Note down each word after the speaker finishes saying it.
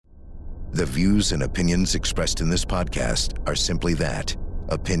The views and opinions expressed in this podcast are simply that,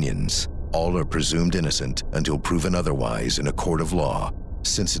 opinions. All are presumed innocent until proven otherwise in a court of law.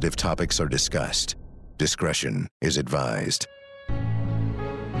 Sensitive topics are discussed. Discretion is advised.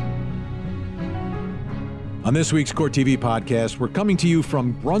 On this week's Court TV podcast, we're coming to you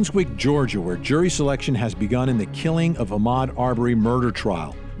from Brunswick, Georgia, where jury selection has begun in the killing of Ahmaud Arbery murder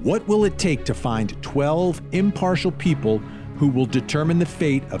trial. What will it take to find 12 impartial people who will determine the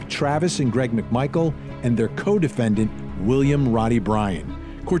fate of Travis and Greg McMichael and their co-defendant, William Roddy Bryan?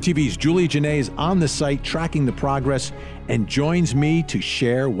 Court TV's Julia Janae is on the site tracking the progress and joins me to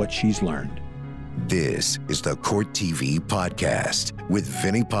share what she's learned. This is the Court TV podcast with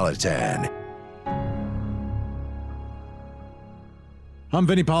Vinny Politan. I'm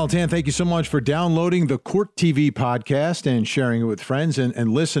Vinny Politan. Thank you so much for downloading the Court TV podcast and sharing it with friends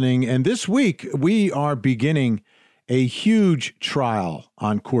and listening. And this week, we are beginning a huge trial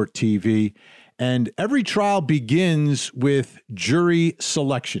on Court TV. And every trial begins with jury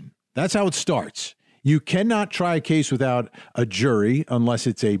selection. That's how it starts. You cannot try a case without a jury unless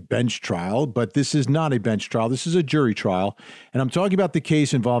it's a bench trial, but this is not a bench trial. This is a jury trial. And I'm talking about the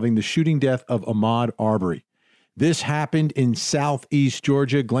case involving the shooting death of Ahmaud Arbery. This happened in southeast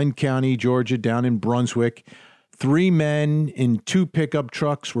Georgia, Glenn County, Georgia, down in Brunswick. 3 men in 2 pickup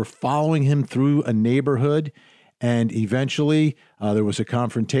trucks were following him through a neighborhood. And eventually, there was a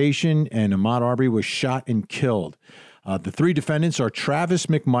confrontation, and Ahmaud Arbery was shot and killed. The 3 defendants are Travis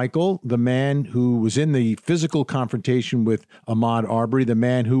McMichael, the man who was in the physical confrontation with Ahmaud Arbery, the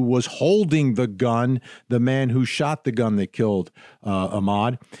man who was holding the gun, the man who shot the gun that killed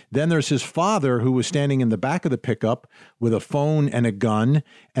Ahmaud. Then there's his father, who was standing in the back of the pickup with a phone and a gun.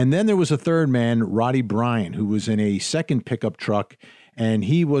 And then there was a 3rd man, Roddy Bryan, who was in a 2nd pickup truck, and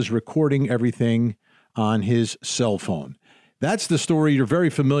he was recording everything on his cell phone. That's the story. You're very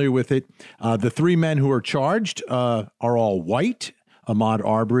familiar with it. The 3 men who are charged are all white. Ahmaud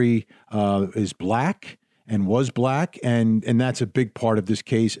Arbery is black and was black, and that's a big part of this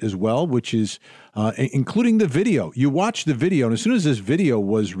case as well, which is including the video. You watch the video, and as soon as this video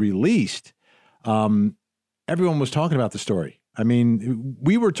was released, everyone was talking about the story. I mean,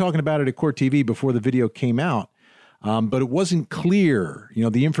 we were talking about it at Court TV before the video came out. But it wasn't clear,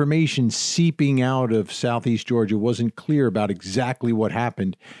 the information seeping out of southeast Georgia wasn't clear about exactly what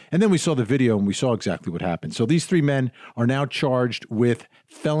happened. And then we saw the video and we saw exactly what happened. So these 3 men are now charged with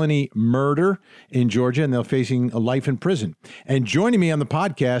felony murder in Georgia, and they're facing a life in prison. And joining me on the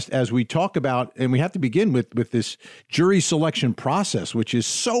podcast as we talk about, and we have to begin with this jury selection process, which is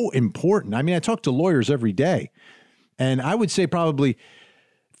so important. I mean, I talk to lawyers every day, and I would say probably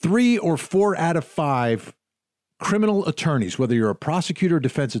 3 or 4 out of 5 criminal attorneys, whether you're a prosecutor or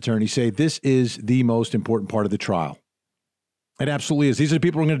defense attorney, say this is the most important part of the trial. It absolutely is. These are the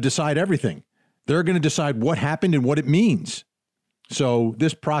people who are going to decide everything. They're going to decide what happened and what it means. So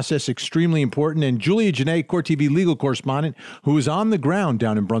this process is extremely important. And Julia Janae, Court TV legal correspondent, who is on the ground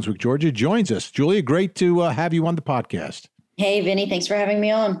down in Brunswick, Georgia, joins us. Julia, great to have you on the podcast. Hey, Vinny, thanks for having me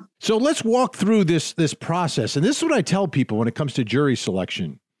on. So let's walk through this process. And this is what I tell people when it comes to jury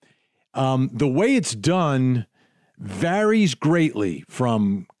selection. The way it's done varies greatly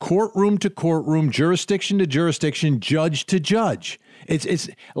from courtroom to courtroom, jurisdiction to jurisdiction, judge to judge. It's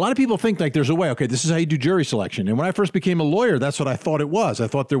a lot of people think like there's a way, okay, this is how you do jury selection. And when I first became a lawyer, that's what I thought it was. I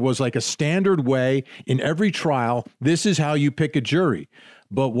thought there was like a standard way in every trial. This is how you pick a jury.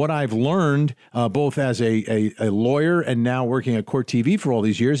 But what I've learned, both as a lawyer and now working at Court TV for all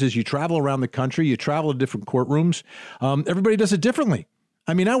these years, is you travel around the country, you travel to different courtrooms. Everybody does it differently.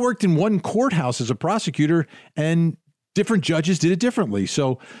 I mean, I worked in one courthouse as a prosecutor, and different judges did it differently.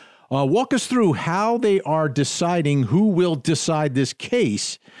 So walk us through how they are deciding who will decide this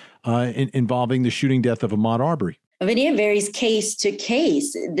case involving the shooting death of Ahmaud Arbery. It varies case to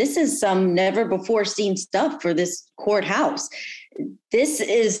case. This is some never before seen stuff for this courthouse. This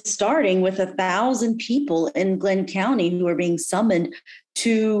is starting with 1,000 people in Glenn County who are being summoned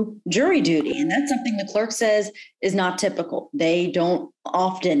to jury duty. And that's something the clerk says is not typical. They don't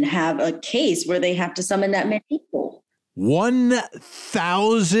often have a case where they have to summon that many people.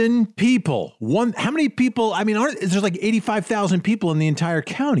 1,000 people. How many people? I mean, there's like 85,000 people in the entire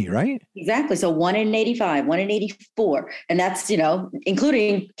county, right? Exactly. So 1 in 85, 1 in 84. And that's,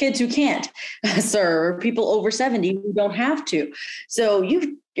 including kids who can't serve, people over 70 who don't have to. So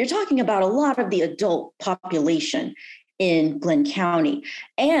you're talking about a lot of the adult population in Glenn County.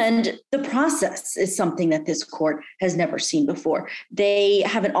 And the process is something that this court has never seen before. They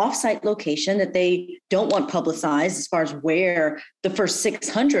have an offsite location that they don't want publicized as far as where the first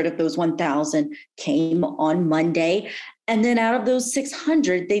 600 of those 1,000 came on Monday. And then out of those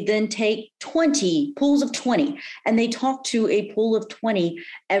 600, they then take 20 pools of 20, and they talk to a pool of 20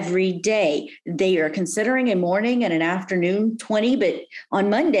 every day. They are considering a morning and an afternoon 20, but on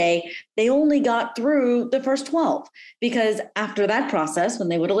Monday, they only got through the first 12, because after that process, when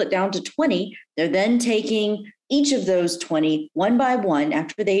they whittle it down to 20, they're then taking each of those 20 one by one.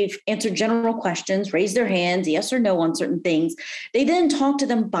 After they've answered general questions, raised their hands, yes or no on certain things, they then talk to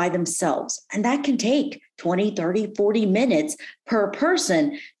them by themselves. And that can take 20, 30, 40 minutes per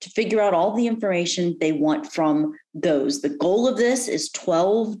person to figure out all the information they want from those. The goal of this is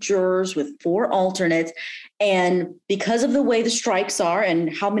 12 jurors with 4 alternates. And because of the way the strikes are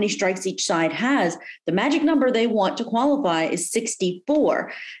and how many strikes each side has, the magic number they want to qualify is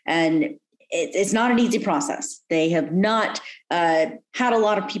 64. And it's not an easy process. They have not had a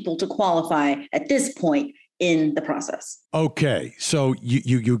lot of people to qualify at this point in the process. Okay, so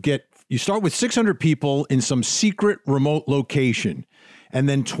you start with 600 people in some secret remote location, and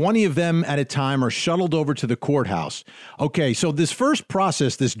then 20 of them at a time are shuttled over to the courthouse. Okay, so this first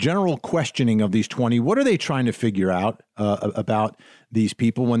process, this general questioning of these 20, what are they trying to figure out about these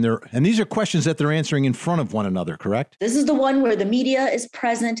people and these are questions that they're answering in front of one another, correct? This is the one where the media is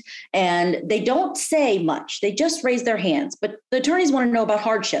present and they don't say much. They just raise their hands, but the attorneys want to know about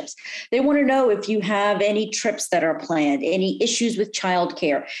hardships. They want to know if you have any trips that are planned, any issues with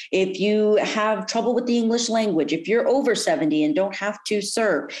childcare, if you have trouble with the English language, if you're over 70 and don't have to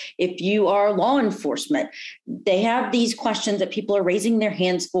serve, if you are law enforcement. They have these questions that people are raising their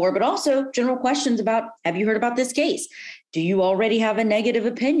hands for, but also general questions about, have you heard about this case? Do you already have a negative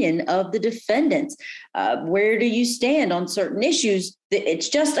opinion of the defendants? Where do you stand on certain issues? It's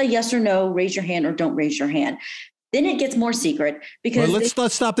just a yes or no, raise your hand or don't raise your hand. Then it gets more secret because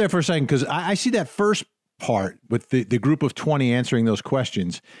let's stop there for a second, because I see that first part with the group of 20 answering those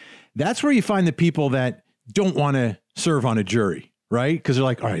questions. That's where you find the people that don't want to serve on a jury. Right? Because they're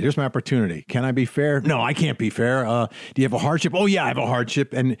like, all right, here's my opportunity. Can I be fair? No, I can't be fair. Do you have a hardship? Oh, yeah, I have a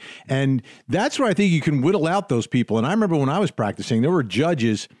hardship. And that's where I think you can whittle out those people. And I remember when I was practicing, there were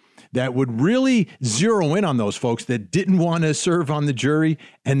judges that would really zero in on those folks that didn't want to serve on the jury,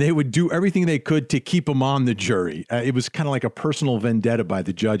 and they would do everything they could to keep them on the jury. It was kind of like a personal vendetta by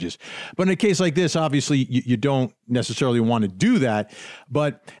the judges. But in a case like this, obviously, you don't necessarily want to do that.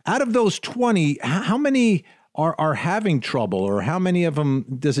 But out of those 20, how many are having trouble, or how many of them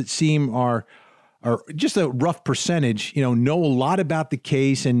does it seem are just a rough percentage, know a lot about the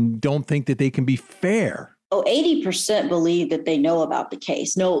case and don't think that they can be fair? 80% believe that they know about the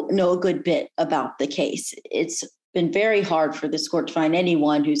case, know a good bit about the case. It's been very hard for this court to find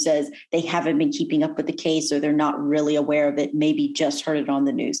anyone who says they haven't been keeping up with the case or they're not really aware of it, maybe just heard it on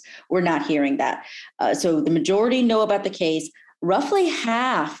the news. We're not hearing that. So the majority know about the case. Roughly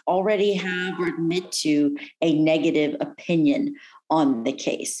half already have or admit to a negative opinion on the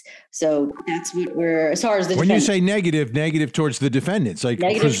case. So that's what we're, as far as the when you say negative towards the defendants, like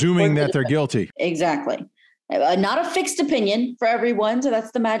presuming that they're guilty. Exactly. Not a fixed opinion for everyone. So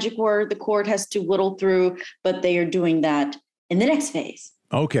that's the magic word the court has to whittle through, but they are doing that in the next phase.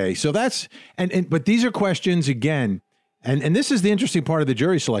 Okay. So that's, but these are questions again, and this is the interesting part of the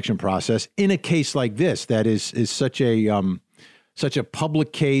jury selection process in a case like this, that is such a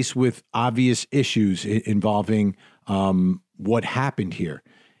public case with obvious issues involving what happened here.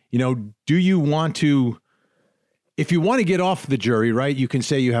 Do you want to, if you want to get off the jury, right, you can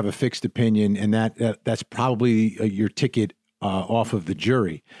say you have a fixed opinion, and that's probably your ticket off of the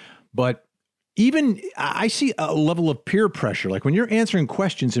jury. But even I see a level of peer pressure. Like when you're answering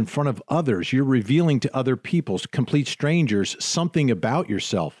questions in front of others, you're revealing to other people, complete strangers, something about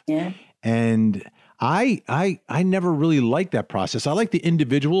yourself. Yeah. And I never really liked that process. I like the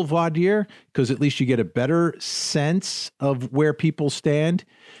individual voir dire because at least you get a better sense of where people stand.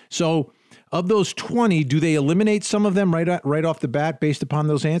 So of those 20, do they eliminate some of them right off the bat based upon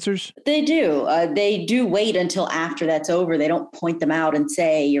those answers? They do. They do wait until after that's over. They don't point them out and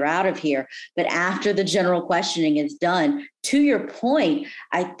say, you're out of here. But after the general questioning is done, to your point,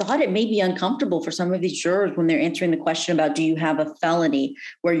 I thought it may be uncomfortable for some of these jurors when they're answering the question about, do you have a felony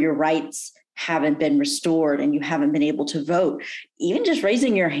where your rights haven't been restored and you haven't been able to vote? Even just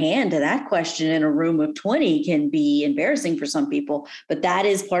raising your hand to that question in a room of 20 can be embarrassing for some people, but that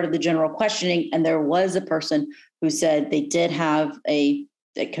is part of the general questioning. And there was a person who said they did have a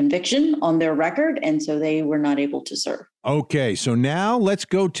conviction on their record, and so they were not able to serve. Okay, so now let's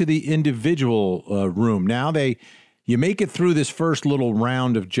go to the individual room. Now you make it through this first little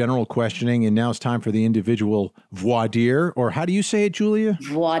round of general questioning, and now it's time for the individual voir dire, or how do you say it, Julia?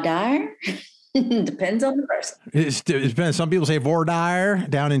 Voir dire? Depends on the person. It depends. Some people say voir dire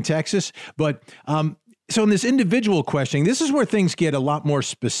down in Texas, but So in this individual questioning, this is where things get a lot more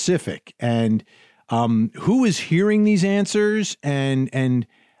specific. And who is hearing these answers, and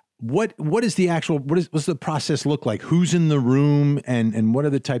what is the actual, what's the process look like? Who's in the room, and what are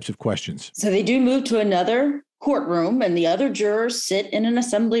the types of questions? So they do move to another courtroom, and the other jurors sit in an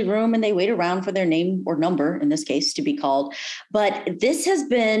assembly room and they wait around for their name or number, in this case, to be called. But this has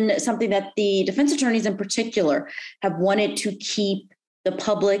been something that the defense attorneys in particular have wanted to keep the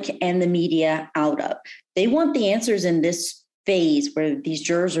public and the media out of. They want the answers in this phase where these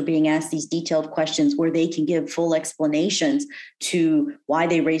jurors are being asked these detailed questions, where they can give full explanations to why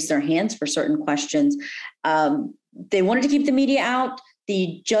they raised their hands for certain questions. They wanted to keep the media out.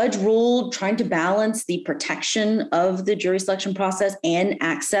 The judge ruled, trying to balance the protection of the jury selection process and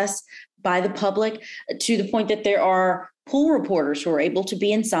access by the public, to the point that there are pool reporters who are able to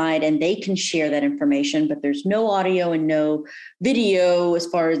be inside and they can share that information, but there's no audio and no video as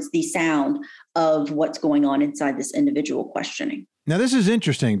far as the sound of what's going on inside this individual questioning. Now, this is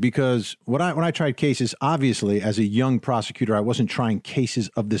interesting because when I tried cases, obviously, as a young prosecutor, I wasn't trying cases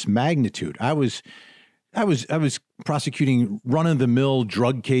of this magnitude. I was prosecuting run-of-the-mill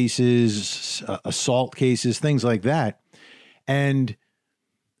drug cases, assault cases, things like that. And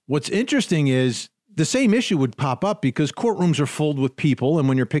what's interesting is the same issue would pop up because courtrooms are filled with people. And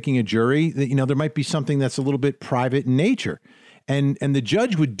when you're picking a jury, there might be something that's a little bit private in nature. And the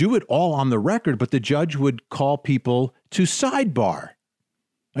judge would do it all on the record, but the judge would call people to sidebar.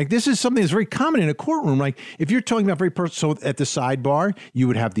 Like, this is something that's very common in a courtroom. Like, if you're talking about very personal, so at the sidebar, you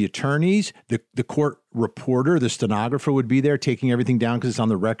would have the attorneys, the court reporter, the stenographer would be there taking everything down because it's on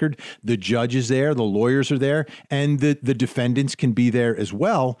the record. The judge is there, the lawyers are there, and the defendants can be there as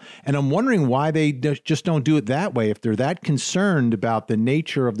well. And I'm wondering why they just don't do it that way. If they're that concerned about the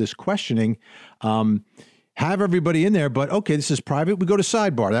nature of this questioning, have everybody in there, but okay, this is private, we go to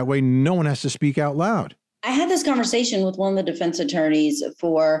sidebar. That way no one has to speak out loud. I had this conversation with one of the defense attorneys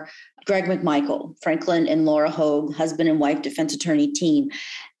for Greg McMichael, Franklin and Laura Hogue, husband and wife defense attorney team.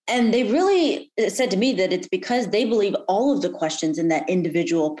 And they really said to me that it's because they believe all of the questions in that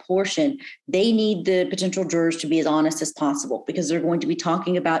individual portion, they need the potential jurors to be as honest as possible, because they're going to be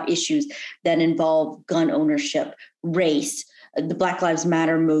talking about issues that involve gun ownership, race, the Black Lives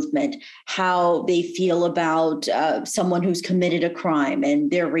Matter movement, how they feel about someone who's committed a crime and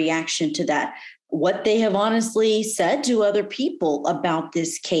their reaction to that, what they have honestly said to other people about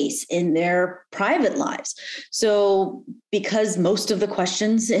this case in their private lives. So because most of the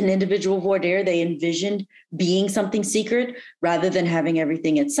questions in individual voir dire, they envisioned being something secret rather than having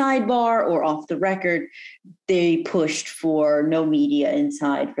everything at sidebar or off the record, they pushed for no media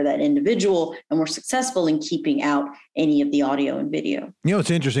inside for that individual and were successful in keeping out any of the audio and video. It's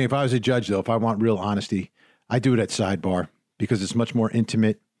interesting. If I was a judge, though, if I want real honesty, I do it at sidebar because it's much more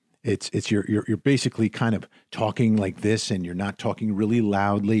intimate. It's you're basically kind of talking like this, and you're not talking really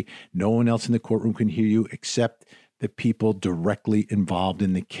loudly. No one else in the courtroom can hear you except the people directly involved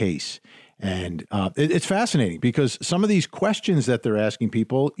in the case. And it's fascinating because some of these questions that they're asking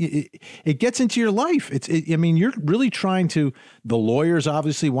people, it gets into your life. You're really trying to, the lawyers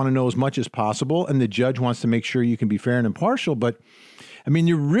obviously want to know as much as possible, and the judge wants to make sure you can be fair and impartial. But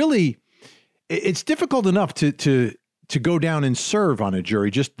it's difficult enough to go down and serve on a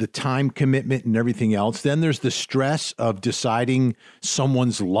jury, just the time commitment and everything else. Then there's the stress of deciding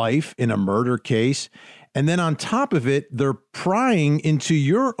someone's life in a murder case. And then on top of it, they're prying into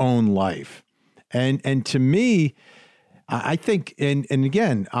your own life. And to me, I think, and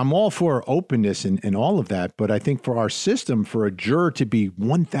again, I'm all for openness and all of that, but I think for our system, for a juror to be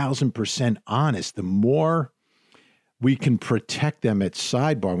 1,000% honest, the more we can protect them at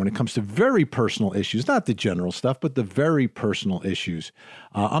sidebar when it comes to very personal issues, not the general stuff, but the very personal issues.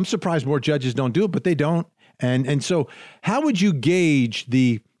 I'm surprised more judges don't do it, but they don't. And so how would you gauge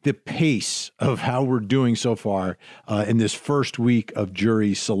the pace of how we're doing so far in this first week of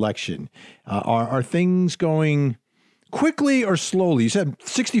jury selection? Are things going quickly or slowly? You said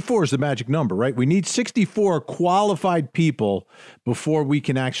 64 is the magic number, right? We need 64 qualified people before we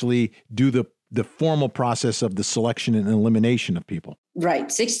can actually do the formal process of the selection and elimination of people.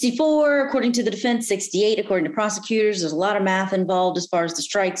 Right. 64, according to the defense, 68, according to prosecutors. There's a lot of math involved as far as the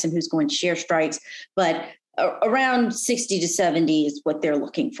strikes and who's going to share strikes, but around 60 to 70 is what they're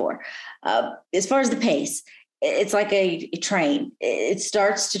looking for. As far as the pace, it's like a train. It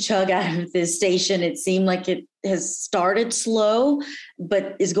starts to chug out of the station. It seemed like it has started slow,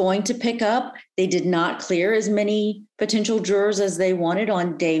 but is going to pick up. They did not clear as many potential jurors as they wanted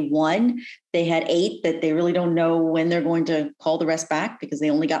on day one. They had 8 that they really don't know when they're going to call the rest back because they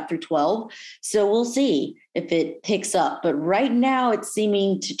only got through 12. So we'll see if it picks up. But right now it's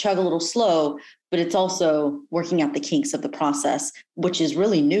seeming to chug a little slow. but it's also working out the kinks of the process, which is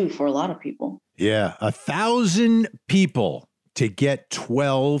really new for a lot of people. Yeah, 1,000 people to get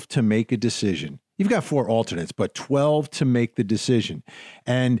 12 to make a decision. You've got 4 alternates, but 12 to make the decision.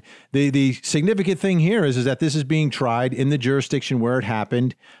 And the significant thing here is that this is being tried in the jurisdiction where it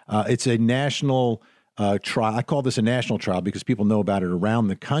happened. It's a national trial. I call this a national trial because people know about it around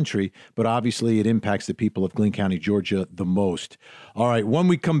the country, but obviously it impacts the people of Glynn County, Georgia the most. All right, when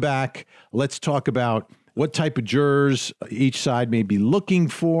we come back, let's talk about what type of jurors each side may be looking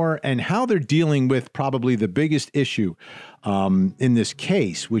for and how they're dealing with probably the biggest issue in this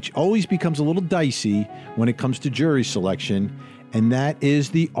case, which always becomes a little dicey when it comes to jury selection, and that is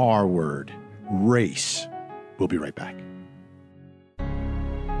the R word, race. We'll be right back.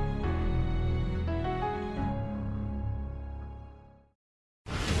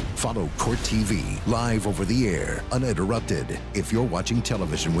 Follow Court TV live over the air, uninterrupted. If you're watching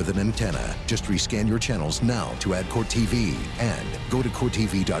television with an antenna, just rescan your channels now to add Court TV. And go to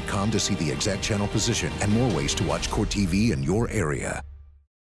CourtTV.com to see the exact channel position and more ways to watch Court TV in your area.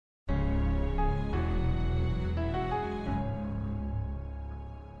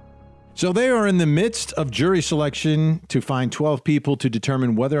 So they are in the midst of jury selection to find 12 people to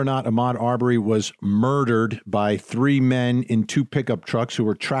determine whether or not Ahmaud Arbery was murdered by 3 men in 2 pickup trucks who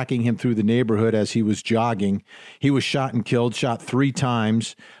were tracking him through the neighborhood as he was jogging. He was shot and killed, shot 3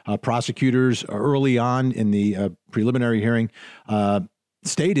 times. Prosecutors early on in the preliminary hearing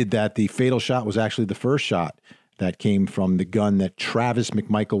stated that the fatal shot was actually the first shot that came from the gun that Travis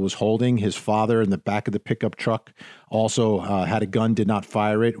McMichael was holding. His father in the back of the pickup truck also had a gun, did not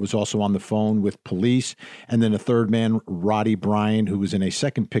fire it, was also on the phone with police. And then a third man, Roddy Bryan, who was in a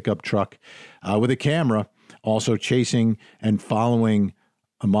second pickup truck with a camera, also chasing and following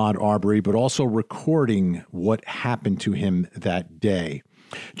Ahmaud Arbery, but also recording what happened to him that day.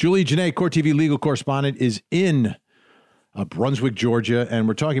 Julie Janae, Court TV legal correspondent, is in Brunswick, Georgia, and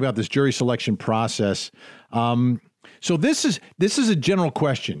we're talking about this jury selection process. So this is a general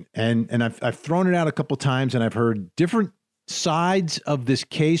question, and I've thrown it out a couple times, and I've heard different sides of this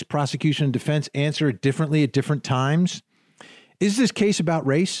case, prosecution and defense, answer it differently at different times. Is this case about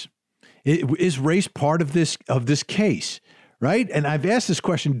race? Is race part of this case, right? And I've asked this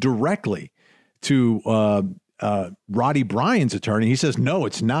question directly to Roddy Bryan's attorney. He says no,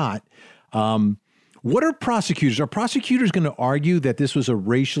 it's not. What are prosecutors? Are prosecutors going to argue that this was a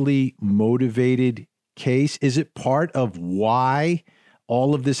racially motivated case? Is it part of why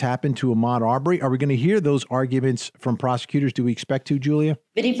all of this happened to Ahmaud Arbery? Are we going to hear those arguments from prosecutors? Do we expect to, Julia?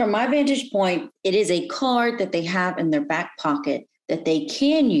 Vinny, from my vantage point, it is a card that they have in their back pocket that they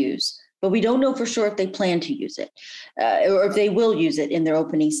can use, but we don't know for sure if they plan to use it or if they will use it in their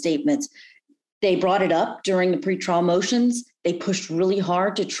opening statements. They brought it up during the pretrial motions. They pushed really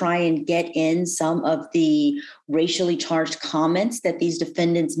hard to try and get in some of the racially charged comments that these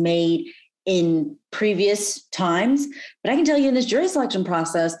defendants made in previous times. But I can tell you in this jury selection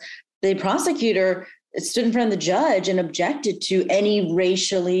process, the prosecutor stood in front of the judge and objected to any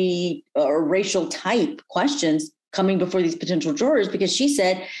racially or racial type questions coming before these potential jurors because she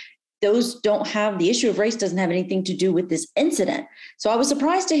said, those don't have, the issue of race doesn't have anything to do with this incident. So I was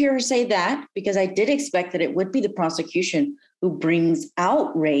surprised to hear her say that because I did expect that it would be the prosecution who brings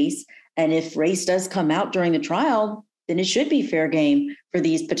out race. And if race does come out during the trial, then it should be fair game for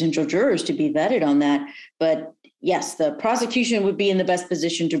these potential jurors to be vetted on that. But yes, the prosecution would be in the best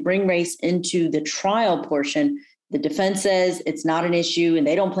position to bring race into the trial portion. The defense says it's not an issue and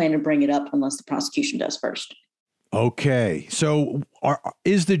they don't plan to bring it up unless the prosecution does first. Okay. So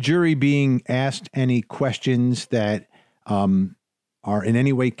is the jury being asked any questions that are in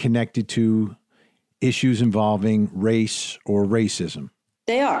any way connected to issues involving race or racism?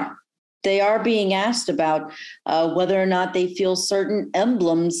 They are. They are being asked about whether or not they feel certain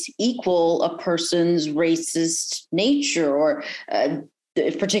emblems equal a person's racist nature or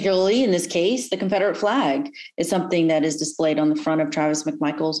particularly in this case, the Confederate flag is something that is displayed on the front of Travis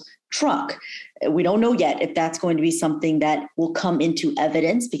McMichael's truck. We don't know yet if that's going to be something that will come into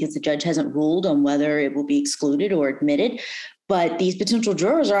evidence because the judge hasn't ruled on whether it will be excluded or admitted. But these potential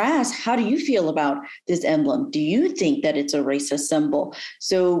jurors are asked, how do you feel about this emblem? Do you think that it's a racist symbol?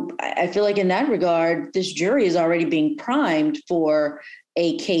 So I feel like in that regard, this jury is already being primed for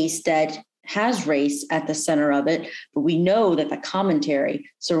a case that has race at the center of it. But we know that the commentary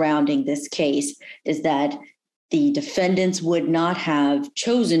surrounding this case is that the defendants would not have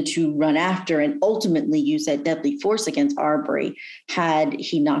chosen to run after and ultimately use that deadly force against Arbery had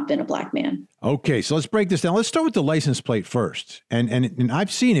he not been a black man. Okay, so let's break this down. Let's start with the license plate first. And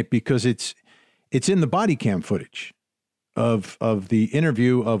I've seen it because it's in the body cam footage. of the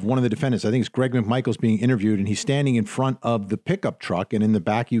interview of one of the defendants. I think it's Greg McMichael's being interviewed, and he's standing in front of the pickup truck. And in the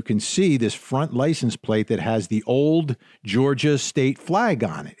back, you can see this front license plate that has the old Georgia state flag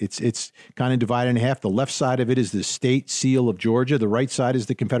on it. It's kind of divided in half. The left side of it is the state seal of Georgia. The right side is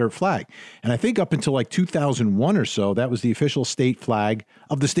the Confederate flag. And I think up until like 2001 or so, that was the official state flag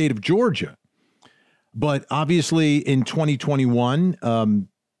of the state of Georgia. But obviously in 2021,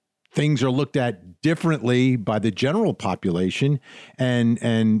 things are looked at differently by the general population. And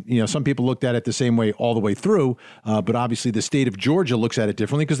some people looked at it the same way all the way through. But obviously the state of Georgia looks at it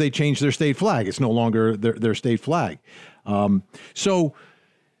differently because they changed their state flag. It's no longer their state flag. So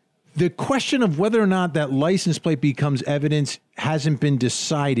the question of whether or not that license plate becomes evidence hasn't been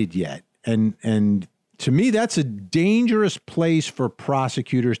decided yet. And to me, that's a dangerous place for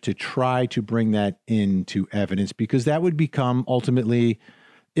prosecutors to try to bring that into evidence, because that would become ultimately,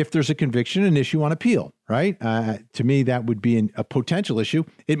 if there's a conviction, an issue on appeal, right? To me, that would be a potential issue.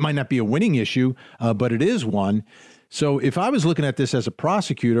 It might not be a winning issue, but it is one. So if I was looking at this as a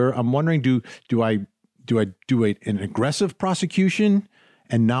prosecutor, I'm wondering, do I do an aggressive prosecution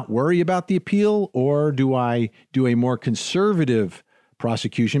and not worry about the appeal, or do I do a more conservative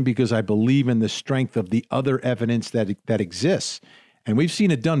prosecution because I believe in the strength of the other evidence that exists? And we've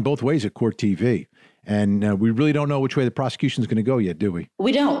seen it done both ways at Court TV. And we really don't know which way the prosecution is going to go yet, do we?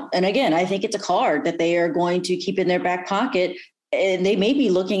 We don't. And again, I think it's a card that they are going to keep in their back pocket. And they may be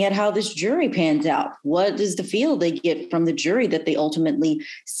looking at how this jury pans out. What is the feel they get from the jury that they ultimately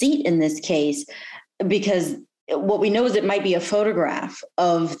seat in this case? Because what we know is it might be a photograph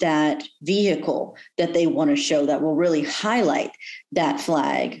of that vehicle that they want to show that will really highlight that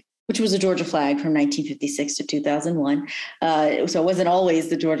flag, which was a Georgia flag from 1956 to 2001. So it wasn't always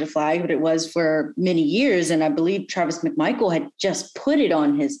the Georgia flag, but it was for many years. And I believe Travis McMichael had just put it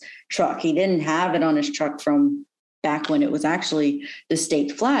on his truck. He didn't have it on his truck from back when it was actually the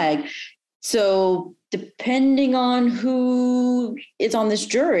state flag. So depending on who is on this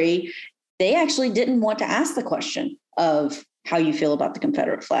jury, they actually didn't want to ask the question of how you feel about the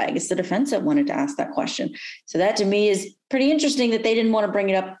Confederate flag. It's the defense that wanted to ask that question. So that to me is pretty interesting that they didn't want to bring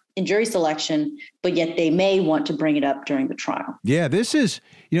it up in jury selection, but yet they may want to bring it up during the trial. Yeah, this is,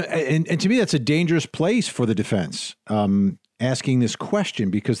 and to me, that's a dangerous place for the defense, asking this question,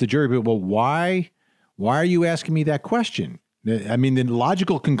 because the jury, well, why are you asking me that question? I mean, the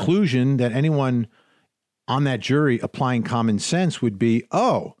logical conclusion that anyone on that jury applying common sense would be,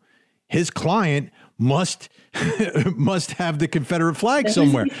 oh, his client must have the Confederate flag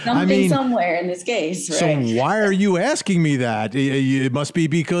somewhere. Somewhere in this case, right? So why are you asking me that? It must be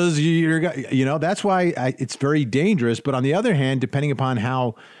because that's why it's very dangerous. But on the other hand, depending upon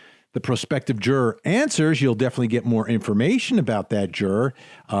how the prospective juror answers, you'll definitely get more information about that juror,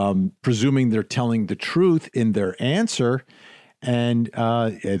 presuming they're telling the truth in their answer. And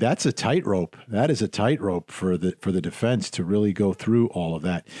that's a tightrope. That is a tightrope for the defense to really go through all of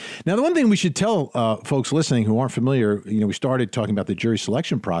that. Now, the one thing we should tell folks listening who aren't familiar, we started talking about the jury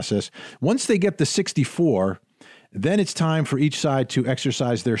selection process. Once they get the 64, then it's time for each side to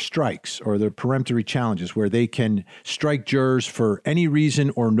exercise their strikes or their peremptory challenges, where they can strike jurors for any reason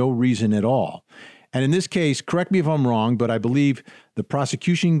or no reason at all. And in this case, correct me if I'm wrong, but I believe the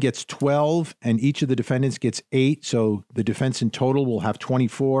prosecution gets 12 and each of the defendants gets 8. So the defense in total will have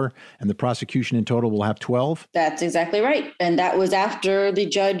 24 and the prosecution in total will have 12. That's exactly right. And that was after the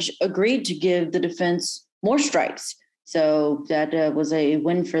judge agreed to give the defense more strikes. So that was a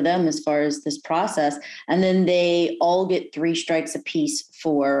win for them as far as this process. And then they all get 3 strikes apiece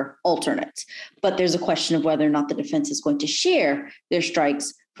for alternates. But there's a question of whether or not the defense is going to share their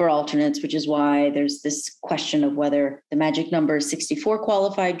strikes for alternates, which is why there's this question of whether the magic number is 64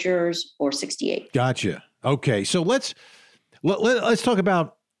 qualified jurors or 68. Gotcha. Okay. So let's talk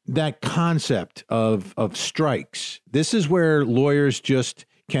about that concept of strikes. This is where lawyers just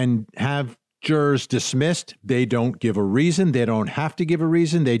can have jurors dismissed. They don't give a reason. They don't have to give a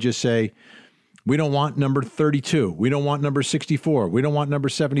reason. They just say, we don't want number 32. We don't want number 64. We don't want number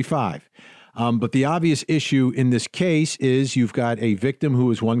 75. But the obvious issue in this case is you've got a victim who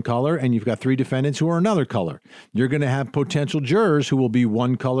is one color and you've got 3 defendants who are another color. You're going to have potential jurors who will be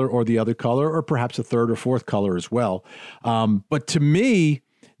one color or the other color, or perhaps a third or fourth color as well. But to me,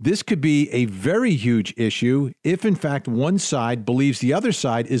 this could be a very huge issue if, in fact, one side believes the other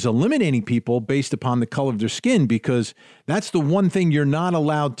side is eliminating people based upon the color of their skin, because that's the one thing you're not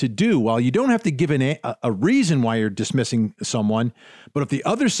allowed to do. While you don't have to give a reason why you're dismissing someone, but if the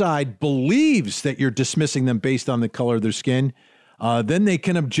other side believes that you're dismissing them based on the color of their skin, then they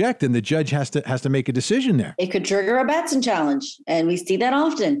can object, and the judge has to make a decision there. It could trigger a Batson challenge. And we see that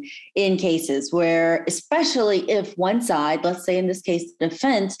often in cases where, especially if one side, let's say in this case, the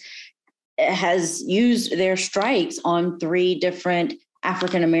defense, has used their strikes on 3 different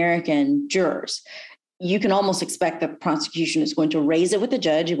African-American jurors. You can almost expect the prosecution is going to raise it with the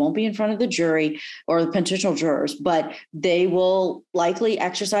judge. It won't be in front of the jury or the potential jurors, but they will likely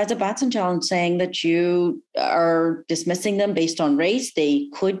exercise a Batson challenge saying that you are dismissing them based on race. They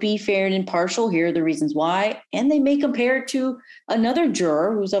could be fair and impartial. Here are the reasons why. And they may compare it to another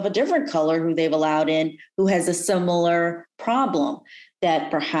juror who's of a different color who they've allowed in, who has a similar problem that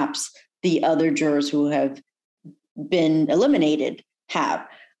perhaps the other jurors who have been eliminated have.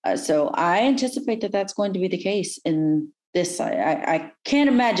 So I anticipate that that's going to be the case in this. I can't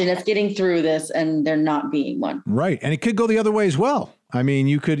imagine us getting through this and there not being one. Right. And it could go the other way as well. I mean,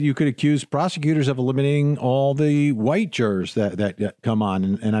 you could accuse prosecutors of eliminating all the white jurors that come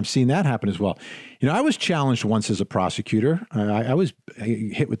on. And I've seen that happen as well. You know, I was challenged once as a prosecutor. I was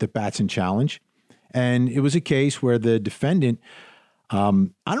hit with the Batson challenge. And it was a case where the defendant, I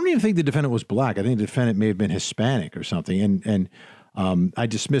don't even think the defendant was black. I think the defendant may have been Hispanic or something. And I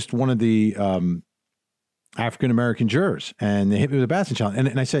dismissed one of the African-American jurors, and they hit me with a Batson challenge.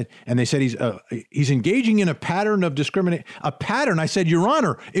 And I said, and they said he's engaging in a pattern of discrimination. A pattern. I said, Your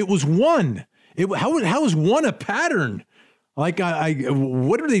Honor, it was one. How is one a pattern? Like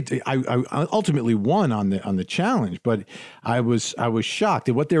what are they? I ultimately won on the challenge, but I was shocked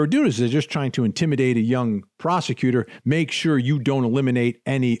at what they were doing. Is they're just trying to intimidate a young prosecutor, make sure you don't eliminate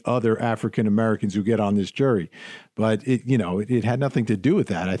any other African Americans who get on this jury. But it had nothing to do with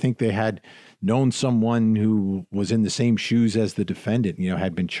that. I think they had known someone who was in the same shoes as the defendant,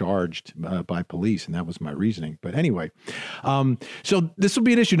 had been charged by police, and that was my reasoning. But anyway, so this will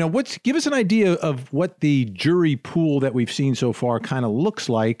be an issue. Now, give us an idea of what the jury pool that we've seen so far kind of looks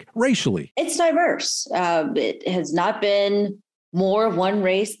like racially. It's diverse. It has not been more of one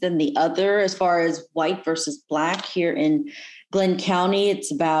race than the other as far as white versus black here in Glenn County. It's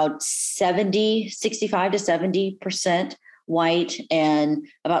about 65 to 70% white and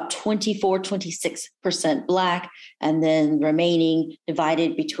about 26% black, and then remaining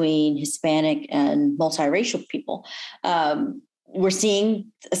divided between Hispanic and multiracial people. We're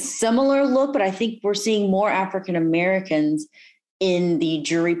seeing a similar look, but I think we're seeing more African Americans in the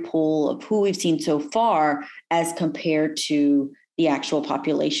jury pool of who we've seen so far as compared to the actual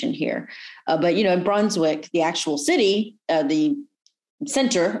population here. But, in Brunswick, the actual city, the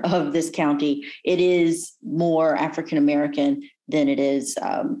center of this county, it is more African-American than it is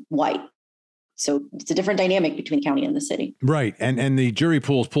white. So it's a different dynamic between the county and the city. Right. And the jury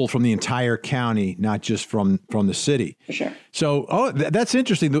pool is pulled from the entire county, not just from the city. For sure. So, that's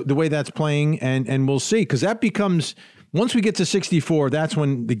interesting, the way that's playing. And we'll see, because that becomes, once we get to 64, that's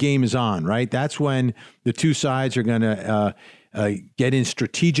when the game is on, right? That's when the two sides are going to get in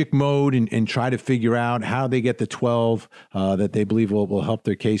strategic mode and try to figure out how they get the 12 that they believe will help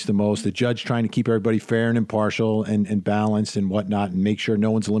their case the most. The judge trying to keep everybody fair and impartial and balanced and whatnot, and make sure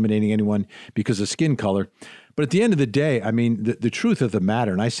no one's eliminating anyone because of skin color. But at the end of the day, I mean, the truth of the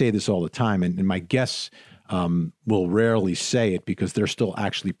matter, and I say this all the time, and my guests will rarely say it because they're still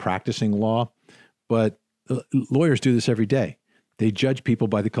actually practicing law, but lawyers do this every day. They judge people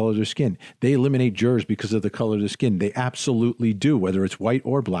by the color of their skin. They eliminate jurors because of the color of their skin. They absolutely do, whether it's white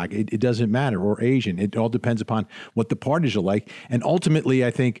or black. It doesn't matter, or Asian. It all depends upon what the parties are like. And ultimately,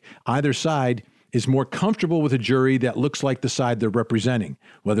 I think either side is more comfortable with a jury that looks like the side they're representing,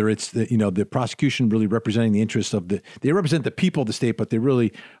 whether it's the prosecution really representing the interests of they represent the people of the state, but they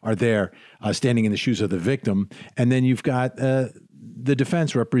really are there standing in the shoes of the victim. And then you've got the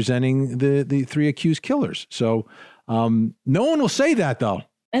defense representing the 3 accused killers. So no one will say that, though.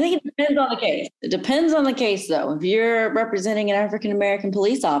 I think it depends on the case. It depends on the case, though. If you're representing an African-American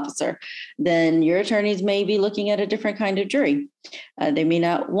police officer, then your attorneys may be looking at a different kind of jury. They may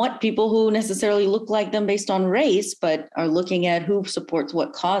not want people who necessarily look like them based on race, but are looking at who supports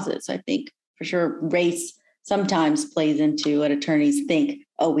what causes. I think for sure race sometimes plays into what attorneys think,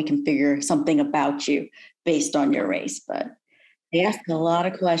 we can figure something about you based on your race. But they ask a lot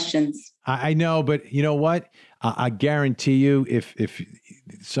of questions. I know, but you know what? I guarantee you, if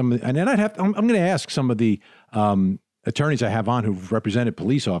some, and then I'm going to ask some of the attorneys I have on who've represented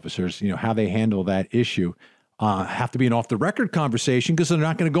police officers, how they handle that issue. Have to be an off the record conversation because they're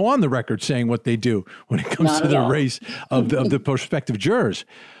not going to go on the record saying what they do when it comes to the race of the prospective jurors.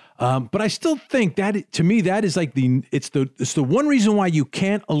 But I still think that, to me, that is like it's the one reason why you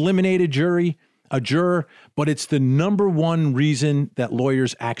can't eliminate a juror, but it's the number one reason that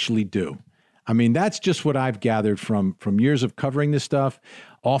lawyers actually do. I mean, that's just what I've gathered from years of covering this stuff,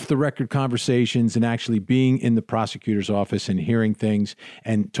 off the record conversations, and actually being in the prosecutor's office and hearing things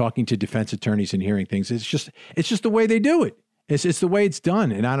and talking to defense attorneys and hearing things. It's just the way they do it. It's the way it's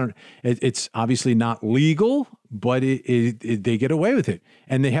done. And it's obviously not legal, but they get away with it.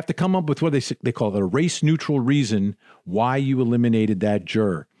 And they have to come up with what they call it a race neutral reason why you eliminated that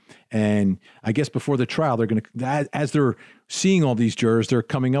juror. And I guess before the trial, they're going to, as they're seeing all these jurors, they're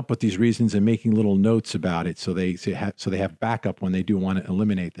coming up with these reasons and making little notes about it, so they have backup when they do want to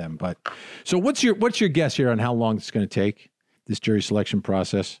eliminate them. But so what's your guess here on how long it's going to take, this jury selection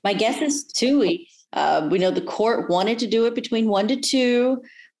process? My guess is 2 weeks. We know the court wanted to do it between 1 to 2.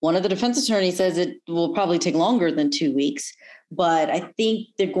 One of the defense attorneys says it will probably take longer than 2 weeks, but I think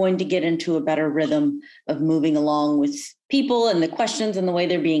they're going to get into a better rhythm of moving along with people and the questions and the way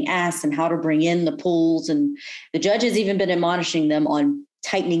they're being asked and how to bring in the polls. And the judge has even been admonishing them on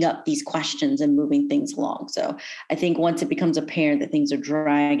tightening up these questions and moving things along. So I think once it becomes apparent that things are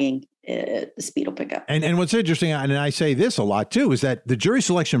dragging, the speed will pick up. And what's interesting, and I say this a lot too, is that the jury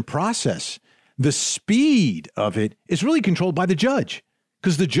selection process, the speed of it is really controlled by the judge,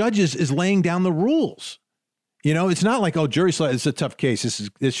 because the judge is laying down the rules. You know, it's not like, oh, jury selection, it's a tough case.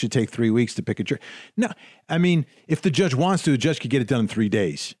 This should take 3 weeks to pick a jury. No, I mean, if the judge wants to, the judge could get it done in 3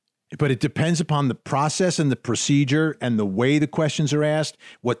 days. But it depends upon the process and the procedure and the way the questions are asked,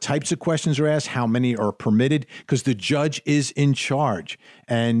 what types of questions are asked, how many are permitted, because the judge is in charge.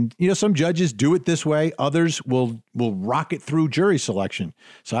 And, you know, some judges do it this way. Others will rocket through jury selection.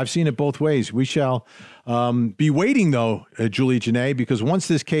 So I've seen it both ways. We shall be waiting, though, Julie Janae, because once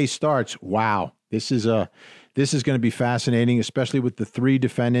this case starts, wow, this is going to be fascinating, especially with the 3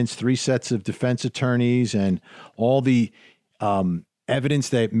 defendants, 3 sets of defense attorneys, and all the evidence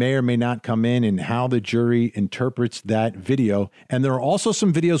that may or may not come in and how the jury interprets that video. And there are also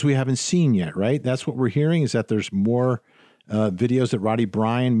some videos we haven't seen yet, right? That's what we're hearing, is that there's more videos that Roddy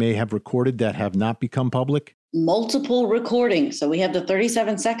Bryan may have recorded that have not become public. Multiple recordings. So we have the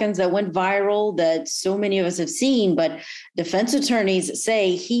 37 seconds that went viral that so many of us have seen, but defense attorneys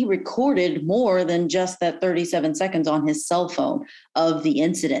say he recorded more than just that 37 seconds on his cell phone of the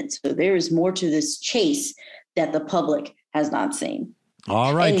incident. So there is more to this chase that the public has not seen.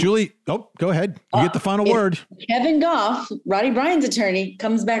 All right, and Julie. Oh, go ahead. You get the final word. Kevin Goff, Roddy Bryan's attorney,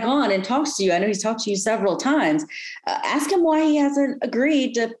 comes back on and talks to you. I know he's talked to you several times. Ask him why he hasn't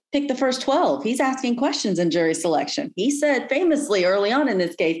agreed to pick the first 12. He's asking questions in jury selection. He said famously early on in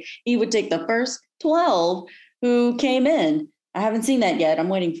this case, he would take the first 12 who came in. I haven't seen that yet. I'm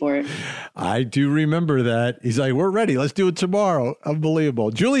waiting for it. I do remember that. He's like, we're ready. Let's do it tomorrow.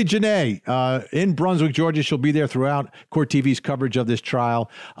 Unbelievable. Julie Janae in Brunswick, Georgia. She'll be there throughout Court TV's coverage of this trial.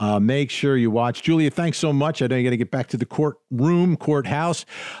 Make sure you watch. Julia, thanks so much. I know you got to get back to the courthouse.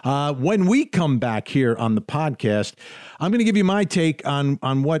 When we come back here on the podcast, I'm going to give you my take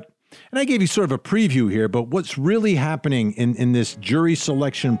on what, and I gave you sort of a preview here, but what's really happening in this jury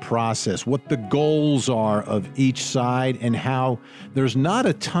selection process, what the goals are of each side, and how there's not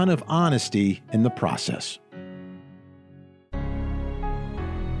a ton of honesty in the process.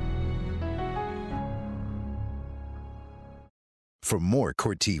 For more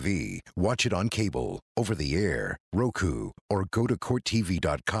Court TV, watch it on cable, over the air, Roku, or go to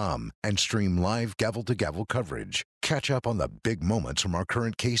CourtTV.com and stream live gavel-to-gavel coverage. Catch up on the big moments from our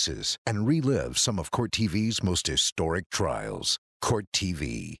current cases and relive some of Court TV's most historic trials. Court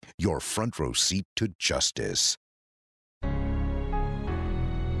TV, your front row seat to justice.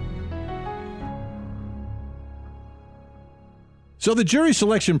 So the jury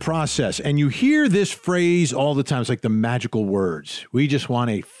selection process, and you hear this phrase all the time. It's like the magical words. We just want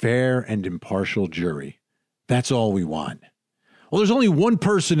a fair and impartial jury. That's all we want. Well, there's only one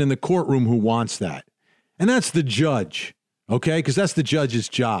person in the courtroom who wants that, and that's the judge, okay? Because that's the judge's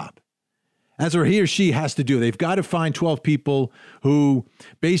job. That's what he or she has to do. They've got to find 12 people who,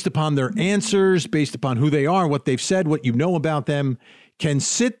 based upon their answers, based upon who they are, what they've said, what you know about them, can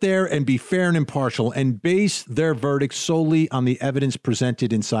sit there and be fair and impartial and base their verdict solely on the evidence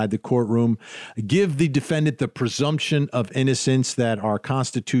presented inside the courtroom, give the defendant the presumption of innocence that our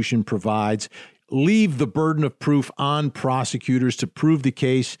Constitution provides, leave the burden of proof on prosecutors to prove the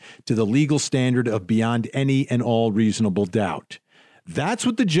case to the legal standard of beyond any and all reasonable doubt. That's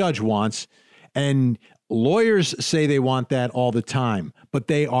what the judge wants, and lawyers say they want that all the time, but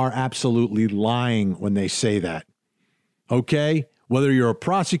they are absolutely lying when they say that, okay? Whether you're a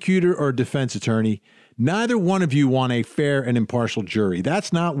prosecutor or a defense attorney, neither one of you want a fair and impartial jury.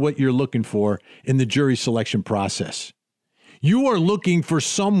 That's not what you're looking for in the jury selection process. You are looking for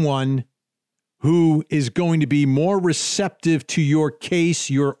someone who is going to be more receptive to your case,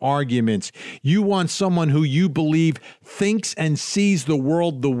 your arguments. You want someone who you believe thinks and sees the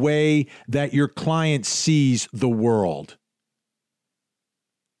world the way that your client sees the world.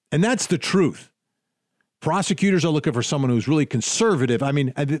 And that's the truth. Prosecutors are looking for someone who's really conservative. I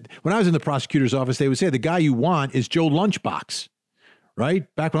mean, when I was in the prosecutor's office, they would say the guy you want is Joe Lunchbox,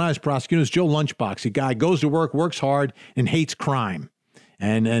 right? Back when I was prosecutor, it was Joe Lunchbox. A guy goes to work, works hard, and hates crime.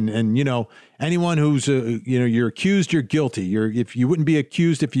 And anyone who's, you're accused, you're guilty. If you wouldn't be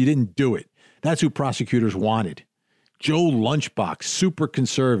accused if you didn't do it. That's who prosecutors wanted. Joe Lunchbox, super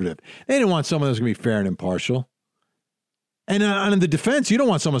conservative. They didn't want someone that's going to be fair and impartial. And in the defense, you don't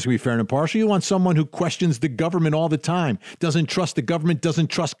want someone who's going to be fair and impartial. You want someone who questions the government all the time, doesn't trust the government, doesn't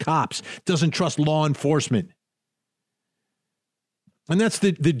trust cops, doesn't trust law enforcement. And that's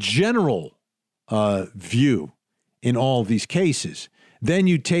the general view in all of these cases. Then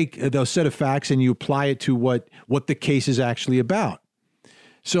you take those set of facts and you apply it to what the case is actually about.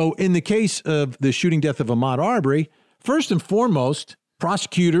 So in the case of the shooting death of Ahmaud Arbery, first and foremost,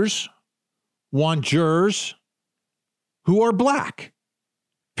 prosecutors want jurors who are black,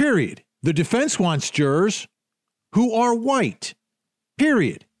 period. The defense wants jurors who are white,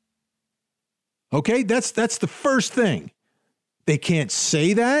 period. Okay, that's the first thing. They can't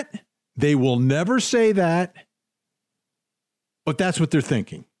say that. They will never say that. But that's what they're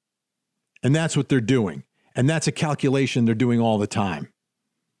thinking. And that's what they're doing. And that's a calculation they're doing all the time.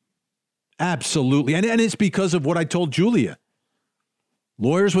 Absolutely. And it's because of what I told Julia.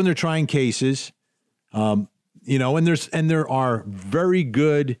 Lawyers, when they're trying cases, and there are very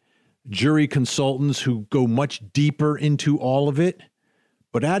good jury consultants who go much deeper into all of it.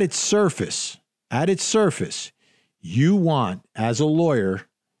 But at its surface, you want, as a lawyer,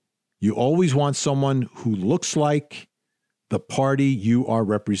 you always want someone who looks like the party you are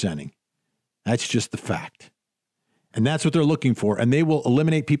representing. That's just the fact. And that's what they're looking for. And they will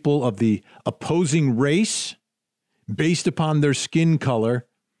eliminate people of the opposing race based upon their skin color,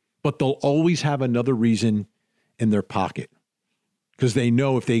 but they'll always have another reason in their pocket because they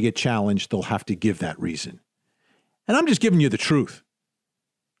know if they get challenged, they'll have to give that reason. And I'm just giving you the truth.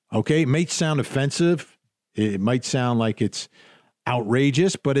 Okay? It might sound offensive. It might sound like it's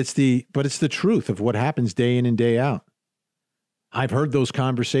outrageous, but it's the truth of what happens day in and day out. I've heard those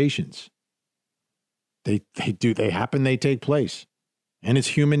conversations. They happen, they take place. And it's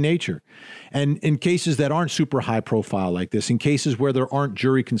human nature. And in cases that aren't super high profile like this, in cases where there aren't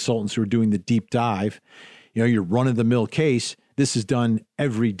jury consultants who are doing the deep dive, your run-of-the-mill case, this is done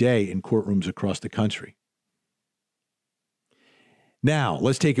every day in courtrooms across the country. Now,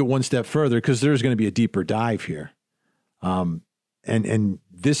 let's take it one step further because there's going to be a deeper dive here. And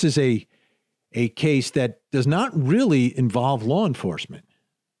this is a case that does not really involve law enforcement.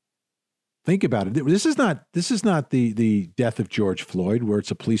 Think about it. This is not the death of George Floyd, where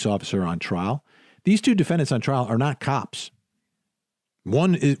it's a police officer on trial. These two defendants on trial are not cops.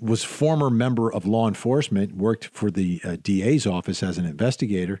 One was former member of law enforcement, worked for the DA's office as an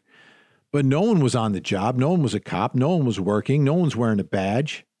investigator, but no one was on the job. No one was a cop. No one was working. No one's wearing a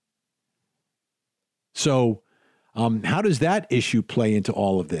badge. So how does that issue play into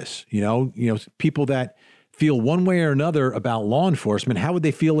all of this? People that feel one way or another about law enforcement, how would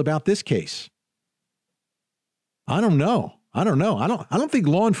they feel about this case? I don't know. I don't think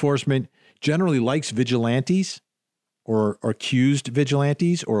law enforcement generally likes vigilantes or accused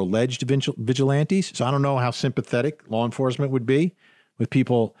vigilantes or alleged vigilantes. So I don't know how sympathetic law enforcement would be with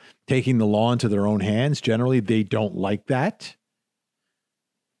people taking the law into their own hands. Generally, they don't like that.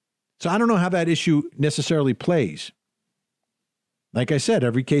 So I don't know how that issue necessarily plays. Like I said,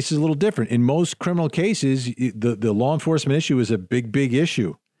 every case is a little different. In most criminal cases, the law enforcement issue is a big, big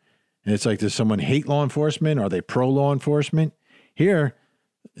issue. And it's like, does someone hate law enforcement? Are they pro-law enforcement? Here,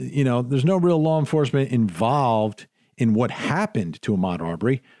 there's no real law enforcement involved in what happened to Ahmaud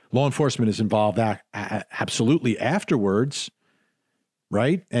Arbery. Law enforcement is involved absolutely afterwards,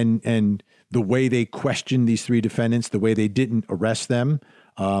 right? And the way they questioned these three defendants, the way they didn't arrest them,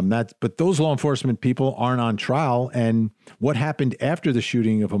 but those law enforcement people aren't on trial. And what happened after the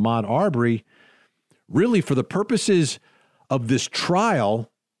shooting of Ahmaud Arbery, really for the purposes of this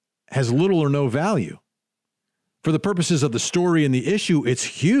trial, has little or no value. For the purposes of the story and the issue, it's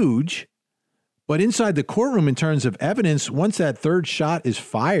huge. But inside the courtroom, in terms of evidence, once that third shot is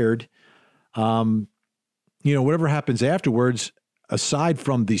fired, whatever happens afterwards, aside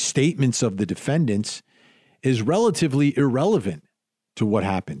from the statements of the defendants, is relatively irrelevant to what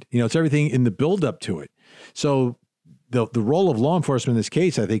happened. It's everything in the buildup to it. So the role of law enforcement in this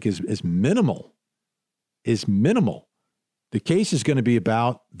case, I think, is minimal. The case is going to be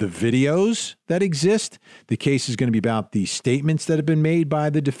about the videos that exist. The case is going to be about the statements that have been made by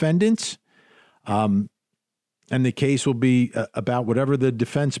the defendants. And the case will be about whatever the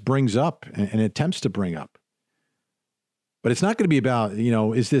defense brings up and attempts to bring up. But it's not going to be about,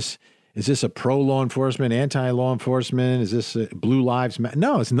 is this a pro-law enforcement, anti-law enforcement? Is this Blue Lives Matter?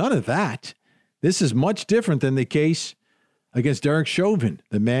 No, it's none of that. This is much different than the case against Derek Chauvin,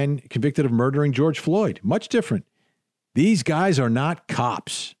 the man convicted of murdering George Floyd. Much different. These guys are not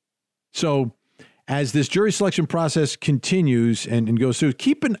cops. So as this jury selection process continues and goes through,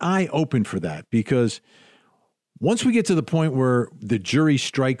 keep an eye open for that, because once we get to the point where the jury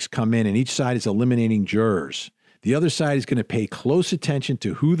strikes come in and each side is eliminating jurors, the other side is going to pay close attention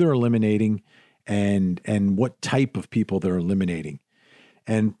to who they're eliminating and what type of people they're eliminating.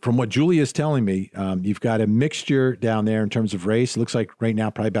 And from what Julia is telling me, you've got a mixture down there in terms of race. It looks like right now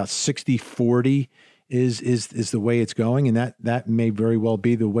probably about 60-40 is the way it's going. And that may very well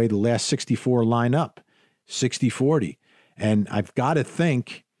be the way the last 64 line up, 60-40. And I've got to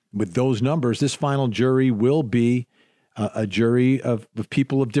think with those numbers, this final jury will be a jury of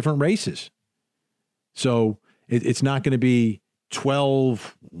people of different races. So it's not going to be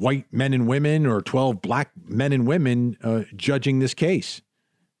 12 white men and women or 12 black men and women judging this case.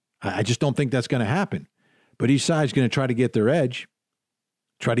 I just don't think that's going to happen. But each side's going to try to get their edge,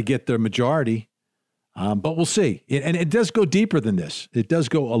 try to get their majority. But we'll see. And it does go deeper than this. It does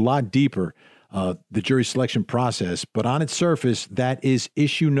go a lot deeper, the jury selection process. But on its surface, that is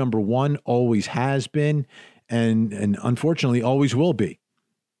issue number one, always has been, and unfortunately always will be.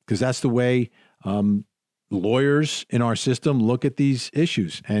 Because that's the way lawyers in our system look at these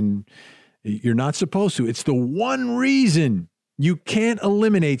issues. And you're not supposed to. It's the one reason you can't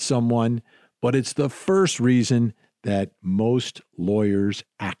eliminate someone, but it's the first reason that most lawyers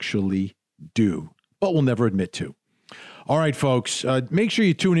actually do, but will never admit to. All right, folks, make sure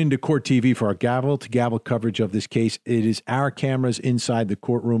you tune into Court TV for our gavel-to-gavel coverage of this case. It is our cameras inside the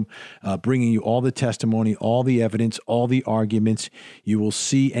courtroom bringing you all the testimony, all the evidence, all the arguments. You will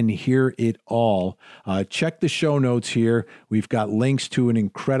see and hear it all. Check the show notes here. We've got links to an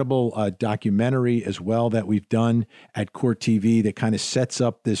incredible documentary as well that we've done at Court TV that kind of sets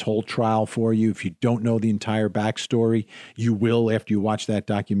up this whole trial for you. If you don't know the entire backstory, you will after you watch that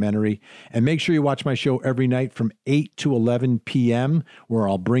documentary. And make sure you watch my show every night from 8 to 11 p.m., where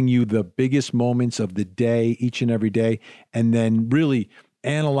I'll bring you the biggest moments of the day each and every day, and then really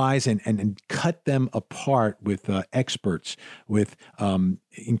analyze and cut them apart with experts, with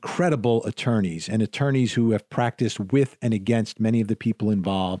incredible attorneys and attorneys who have practiced with and against many of the people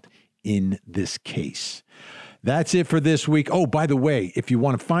involved in this case. That's it for this week. Oh, by the way, if you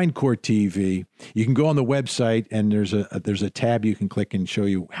want to find Court TV, you can go on the website and there's a tab you can click and show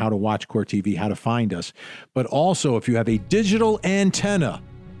you how to watch Court TV, how to find us. But also, if you have a digital antenna,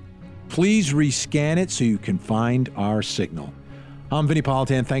 please rescan it so you can find our signal. I'm Vinny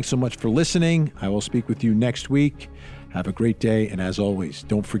Politan. Thanks so much for listening. I will speak with you next week. Have a great day. And as always,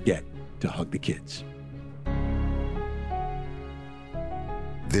 don't forget to hug the kids.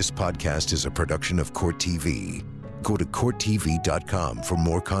 This podcast is a production of Court TV. Go to CourtTV.com for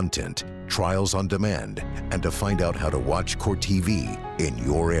more content, trials on demand, and to find out how to watch Court TV in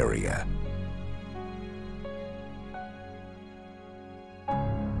your area.